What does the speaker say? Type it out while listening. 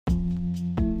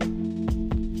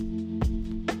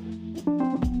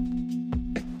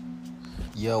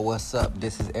Yo, what's up?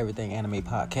 This is Everything Anime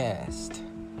Podcast.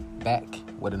 Back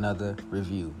with another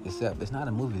review. Except it's not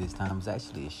a movie this time, it's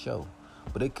actually a show.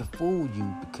 But it could fool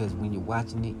you because when you're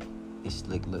watching it, it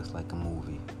slick looks like a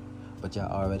movie. But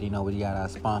y'all already know we got our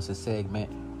sponsor segment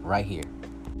right here.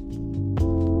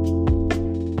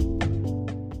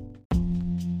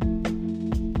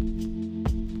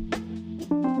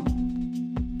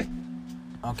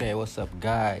 Okay, what's up,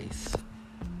 guys?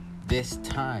 This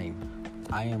time,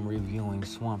 I am reviewing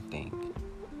Swamp Thing.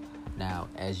 Now,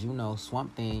 as you know,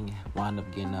 Swamp Thing wound up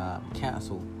getting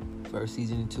canceled first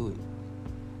season into it.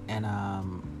 And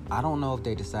I don't know if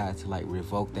they decided to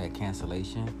revoke that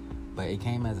cancellation, but it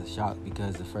came as a shock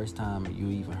because the first time you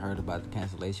even heard about the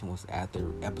cancellation was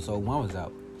after episode 1 was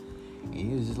out. And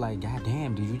you was just like, God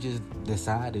damn, did you just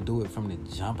decide to do it from the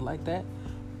jump like that?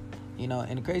 You know,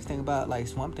 and the crazy thing about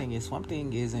Swamp Thing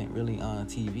isn't really on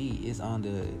TV. It's on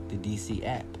the DC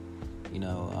app. You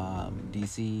know,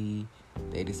 DC,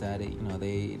 they decided,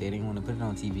 they didn't want to put it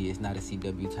on TV. It's not a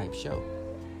CW type show.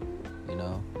 You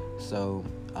know, so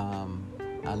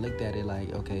I looked at it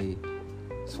like, okay,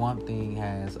 Swamp Thing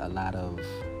has a lot of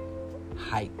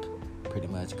hype, pretty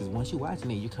much, because once you're watching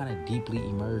it, you're kind of deeply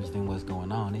immersed in what's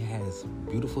going on. It has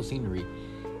beautiful scenery,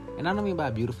 and I don't mean by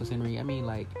beautiful scenery, I mean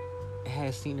it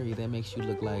has scenery that makes you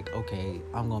look like, okay,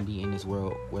 I'm gonna be in this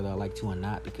world whether I like to or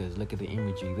not, because look at the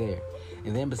imagery there.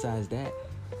 And then besides that,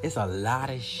 it's a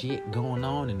lot of shit going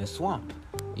on in the swamp.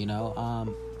 You know,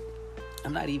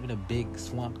 I'm not even a big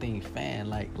Swamp Thing fan,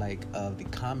 like of the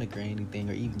comic or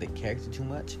anything, or even the character too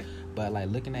much. But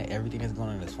looking at everything that's going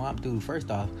on in the swamp, dude,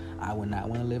 first off, I would not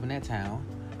want to live in that town.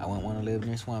 I wouldn't want to live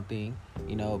near Swamp Thing,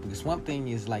 because Swamp Thing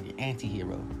is like an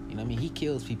anti-hero. You know what I mean? He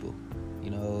kills people.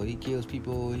 He kills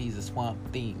people. He's a Swamp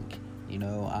Thing.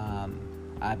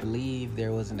 I believe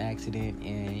there was an accident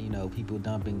and, people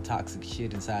dumping toxic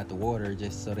shit inside the water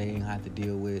just so they didn't have to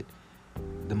deal with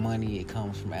the money it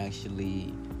comes from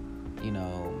actually,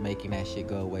 making that shit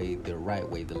go away the right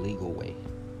way, the legal way.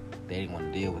 They didn't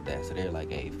want to deal with that. So they're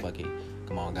like, hey, fuck it.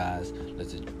 Come on, guys.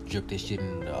 Let's just drip this shit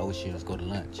in the ocean. Let's go to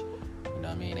lunch. You know what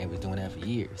I mean? They was doing that for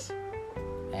years.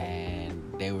 And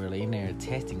they were in there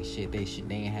testing shit. They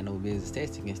ain't had no business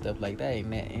testing and stuff like that.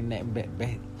 And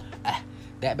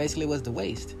that basically was the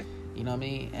waste. You know what I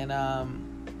mean? And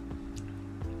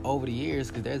over the years,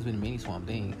 because there's been many Swamp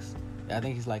Things, I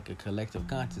think it's like a collective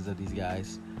conscience of these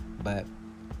guys. But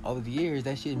over the years,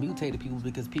 that shit mutated people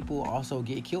because people also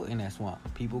get killed in that swamp.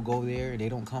 People go there, they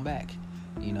don't come back.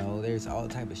 There's all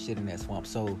type of shit in that swamp.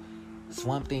 So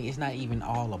Swamp Thing, it's not even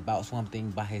all about Swamp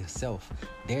Thing by himself.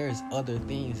 There's other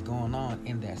things going on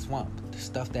in that swamp. The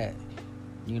stuff that,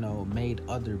 made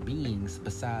other beings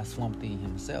besides Swamp Thing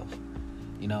himself.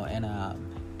 And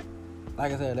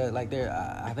like I said,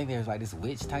 I think there's this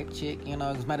witch type chick, as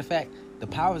a matter of fact, the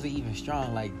powers are even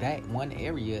strong. Like that one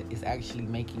area is actually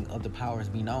making other powers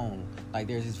be known. Like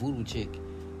there's this voodoo chick,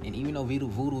 and even though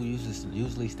voodoo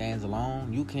usually stands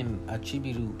alone, you can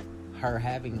attribute her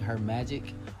having her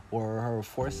magic or her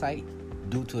foresight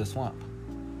due to a swamp.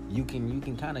 You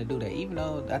can kind of do that, even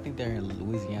though I think they're in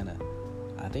Louisiana.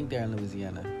 If they're in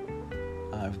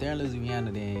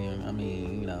Louisiana, then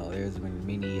there's been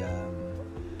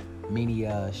many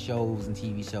shows and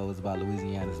TV shows about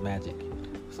Louisiana's magic.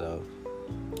 So,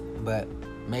 but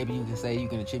maybe you can say you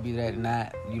can attribute that or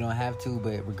not. You don't have to,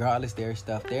 but regardless, there's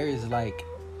stuff. There is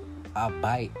a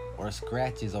bite or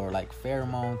scratches or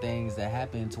pheromone things that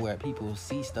happen to where people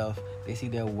see stuff. They see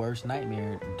their worst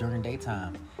nightmare during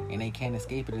daytime, and they can't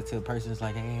escape it until a person's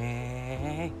like,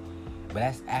 hey. But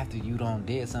that's after you done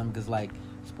did something, because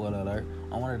spoiler alert,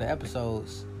 on one of the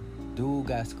episodes, dude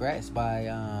got scratched by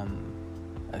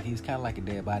he was kind of like a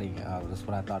dead body. That's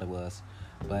what I thought it was,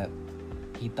 but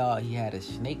he thought he had a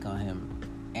snake on him,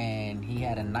 and he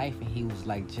had a knife, and he was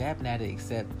jabbing at it,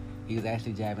 except he was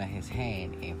actually jabbing at his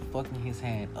hand and fucking his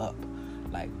hand up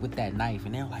with that knife.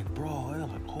 And they were like, bro, they're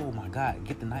like, oh my god,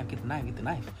 get the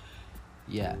knife.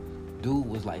 Yeah, dude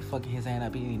was fucking his hand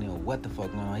up. He didn't know what the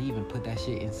fuck going on. He even put that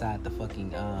shit inside the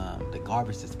fucking the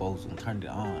garbage disposal and turned it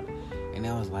on. And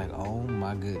I was like, oh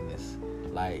my goodness.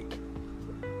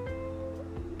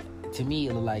 To me,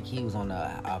 it looked like he was on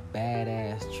a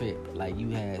badass trip. You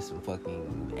had some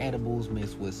fucking edibles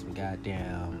mixed with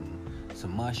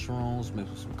some mushrooms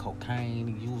mixed with some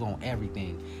cocaine. He was on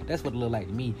everything. That's what it looked like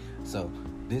to me. So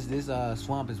this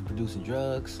swamp is producing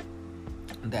drugs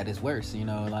that is worse.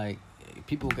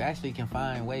 People actually can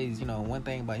find ways. One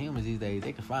thing about humans these days,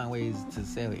 they can find ways to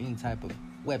sell any type of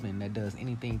weapon that does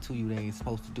anything to you they ain't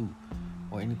supposed to do,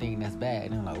 or anything that's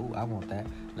bad. And they're like, ooh, I want that.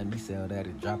 Let me sell that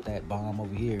and drop that bomb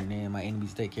over here, and then my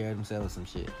enemies take care of themselves, some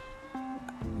shit.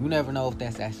 You never know if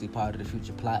that's actually part of the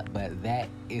future plot, but that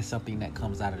is something that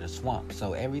comes out of the swamp.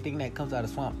 So everything that comes out of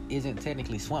the swamp isn't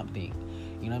technically Swamp Thing.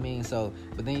 You know what I mean? So,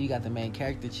 but then you got the main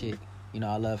character chick. You know,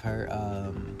 I love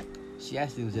her. She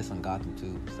actually was just on Gotham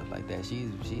too, stuff like that.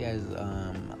 She has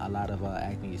a lot of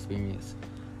acting experience.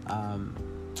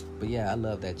 But yeah, I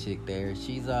love that chick there.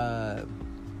 She's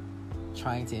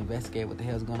trying to investigate what the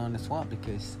hell's going on in the swamp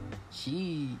because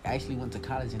she actually went to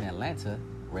college in Atlanta,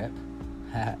 rep.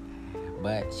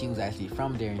 But she was actually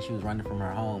from there and she was running from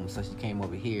her home, so she came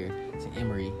over here to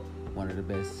Emory, one of the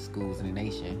best schools in the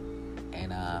nation.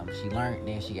 And she learned,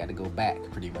 then she got to go back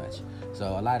pretty much.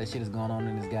 So a lot of shit is going on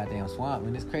in this goddamn swamp,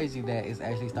 and it's crazy that it's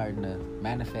actually starting to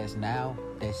manifest now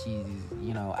that she's,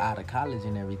 you know, out of college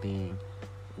and everything,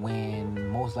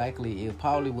 when most likely it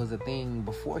probably was a thing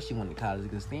before she went to college,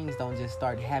 because things don't just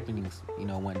start happening, you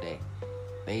know, one day.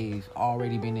 They've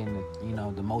already been in the, you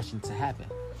know, the motion to happen.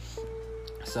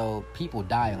 So people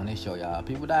die on this show, y'all.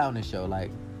 People die on this show. Like,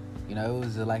 you know, it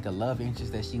was like a love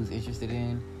interest that she was interested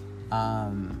in.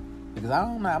 Because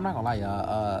I'm not gonna lie,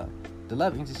 y'all. The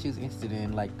love interest she was interested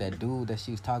in, like that dude that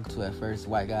she was talking to at first,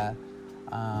 white guy.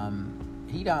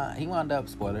 He wound up,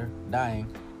 spoiler, dying.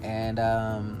 And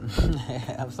I'm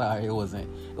sorry, it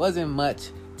wasn't much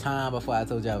time before I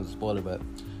told you I was a spoiler. But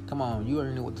come on, you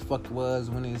already knew what the fuck it was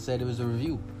when it said it was a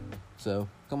review. So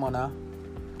come on now.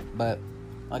 But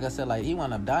like I said, like he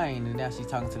wound up dying, and now she's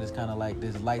talking to this kind of like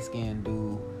this light skinned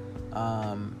dude.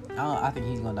 I think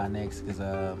he's gonna die next because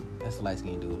that's a light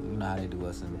skinned dude. You know how they do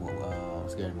us in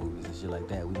scary movies and shit like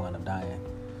that. We wind up dying.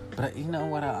 But you know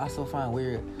what I also find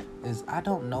weird is I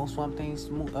don't know Swamp Thing's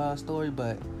story,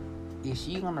 but is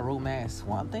she gonna romance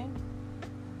Swamp Thing?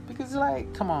 Because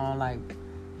like, come on, like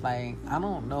I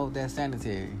don't know if that's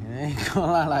sanitary. I ain't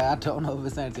gonna lie, like I don't know if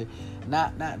it's sanitary.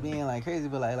 Not being like crazy,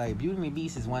 but like Beauty and the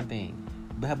Beast is one thing.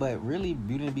 But really,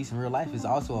 Beauty and the Beast in real life is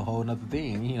also a whole nother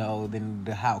thing, you know, than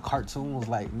how cartoons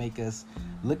like make us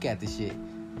look at the shit.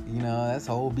 You know, that's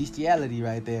whole bestiality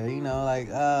right there, you know, like,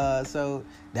 so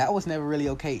that was never really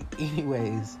okay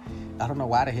anyways. I don't know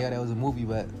why the hell that was a movie,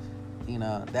 but, you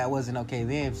know, that wasn't okay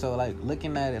then. So, like,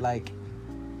 looking at it, like,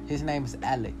 his name is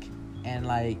Alec, and,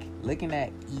 like, looking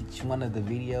at each one of the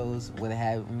videos where they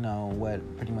have, you know, what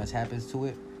pretty much happens to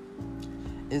it,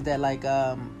 is that, like,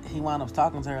 he wound up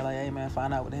talking to her, like, hey, man,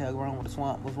 find out what the hell wrong with the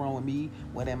swamp. What's wrong with me?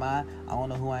 What am I? I don't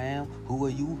know who I am. Who are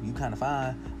you? You kind of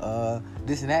fine.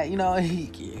 This and that. You know,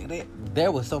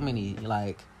 there was so many,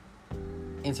 like,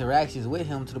 interactions with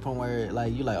him to the point where,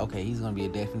 like, you're like, okay, he's going to be a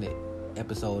definite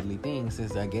episodely thing,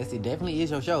 since I guess it definitely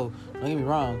is your show. Don't get me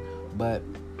wrong, but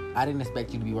I didn't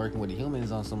expect you to be working with the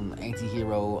humans on some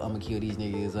anti-hero, I'm going to kill these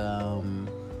niggas,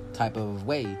 type of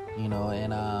way, you know,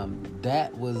 and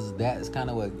that's kind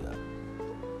of what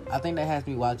I think that has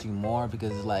me watching more,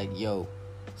 because it's like, yo,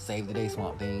 save the day,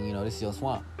 Swamp Thing, you know, this is your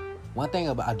swamp. One thing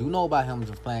I do know about him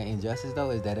playing Injustice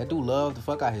though is that I do love the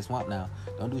fuck out his swamp now.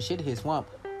 Don't do shit to his swamp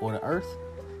or the earth.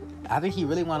 I think he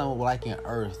really want to like in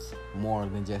earth more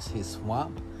than just his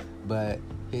swamp, but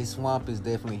his swamp is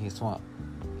definitely his swamp.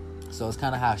 So it's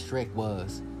kind of how Shrek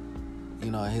was, you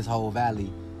know, his whole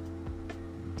valley.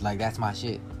 Like, that's my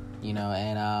shit. You know,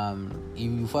 and if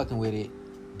you fucking with it,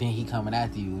 then he coming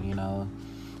after you, you know.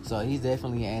 So he's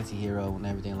definitely an anti-hero and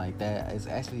everything like that. It's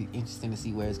actually interesting to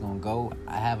see where it's gonna go.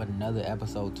 I have another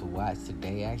episode to watch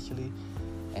today, actually,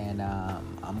 and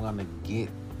I'm gonna get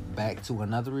back to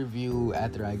another review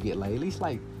after I get like at least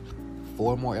like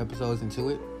 4 more episodes into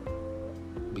it,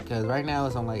 because right now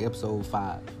it's on like episode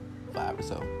 5 or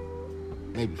so,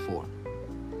 maybe 4.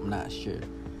 I'm not sure.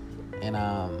 And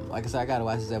like I said, I gotta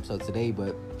watch this episode today,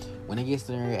 but when it gets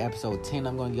to episode 10,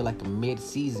 I'm gonna get like a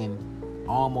mid-season,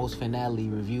 almost finale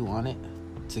review on it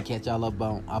to catch y'all up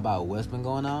on about what's been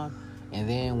going on, and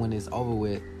then when it's over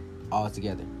with, all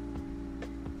together.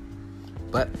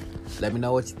 But let me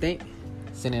know what you think.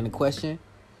 Send in a question.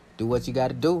 Do what you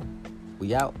gotta do.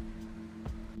 We out.